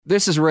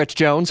This is Rich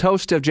Jones,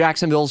 host of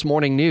Jacksonville's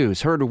Morning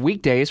News, heard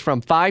weekdays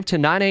from 5 to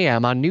 9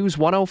 a.m. on News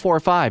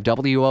 104.5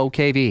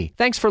 WOKV.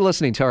 Thanks for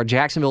listening to our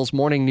Jacksonville's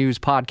Morning News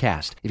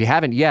podcast. If you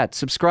haven't yet,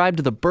 subscribe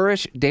to the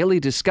Burrish Daily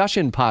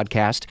Discussion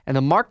podcast and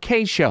the Mark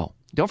Kaye Show.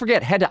 Don't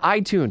forget, head to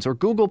iTunes or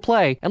Google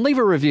Play and leave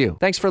a review.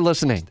 Thanks for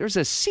listening. There's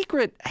a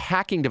secret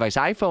hacking device,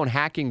 iPhone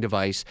hacking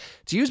device.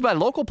 It's used by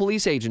local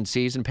police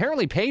agencies and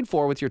apparently paid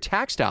for with your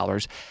tax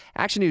dollars.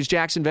 Action News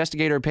Jax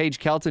investigator Paige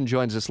Kelton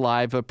joins us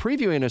live,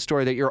 previewing a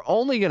story that you're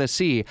only going to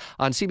see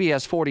on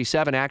CBS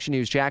 47 Action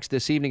News Jax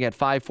this evening at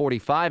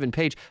 5:45. And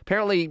Paige,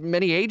 apparently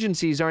many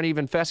agencies aren't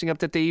even fessing up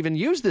that they even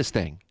use this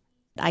thing.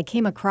 I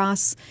came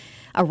across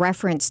a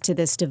reference to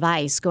this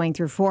device going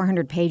through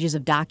 400 pages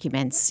of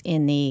documents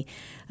in the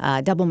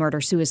double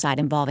murder-suicide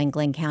involving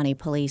Glynn County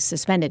Police,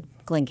 suspended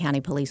Glynn County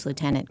Police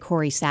Lieutenant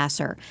Corey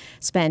Sasser.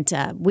 Spent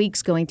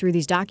weeks going through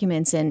these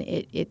documents, and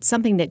it's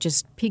something that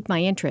just piqued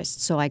my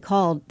interest. So I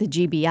called the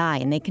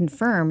GBI, and they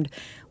confirmed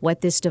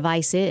what this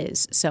device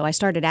is. So I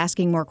started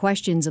asking more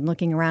questions and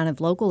looking around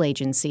at local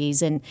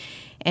agencies and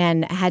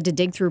had to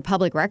dig through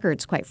public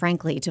records, quite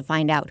frankly, to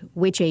find out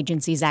which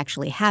agencies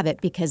actually have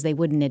it because they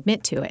wouldn't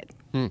admit to it.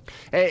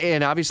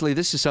 And obviously,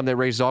 this is something that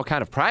raises all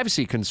kind of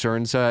privacy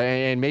concerns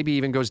and maybe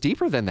even goes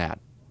deeper than that.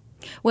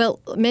 Well,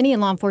 many in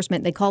law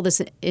enforcement, they call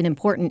this an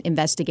important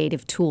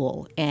investigative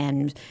tool,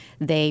 and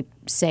they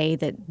say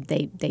that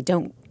they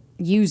don't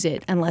use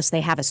it unless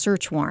they have a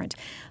search warrant.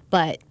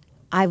 But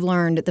I've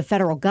learned the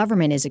federal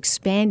government is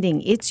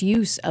expanding its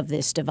use of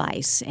this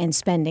device and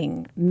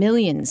spending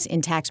millions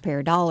in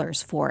taxpayer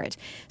dollars for it.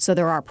 So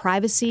there are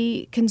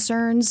privacy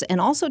concerns,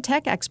 and also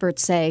tech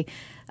experts say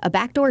a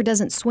backdoor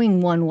doesn't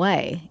swing one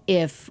way.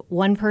 If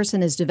one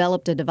person has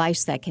developed a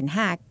device that can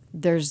hack,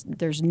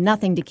 there's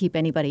nothing to keep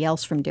anybody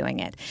else from doing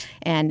it.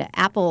 And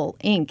Apple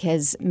Inc.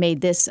 has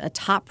made this a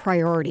top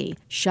priority,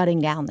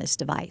 shutting down this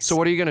device. So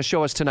what are you going to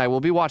show us tonight?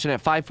 We'll be watching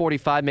at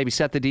 5:45. Maybe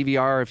set the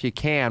DVR if you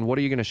can. What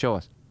are you going to show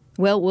us?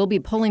 Well, we'll be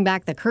pulling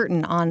back the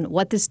curtain on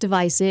what this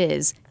device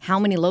is, how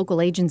many local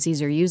agencies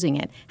are using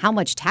it, how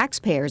much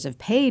taxpayers have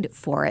paid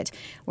for it.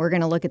 We're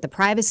going to look at the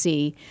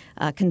privacy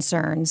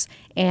concerns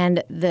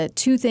and the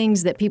two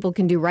things that people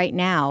can do right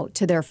now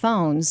to their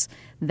phones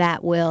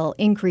that will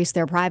increase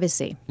their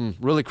privacy.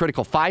 Really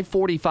critical.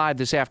 5:45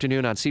 this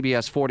afternoon on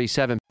CBS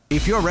 47.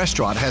 If your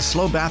restaurant has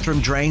slow bathroom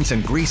drains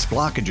and grease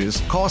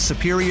blockages, call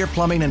Superior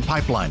Plumbing and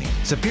Pipelining.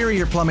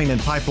 Superior Plumbing and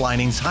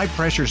Pipelining's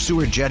high-pressure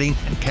sewer jetting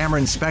and camera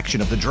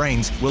inspection of the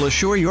drains will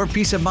assure your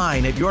peace of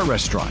mind at your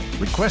restaurant.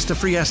 Request a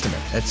free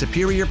estimate at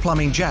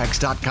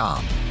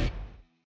SuperiorPlumbingJax.com.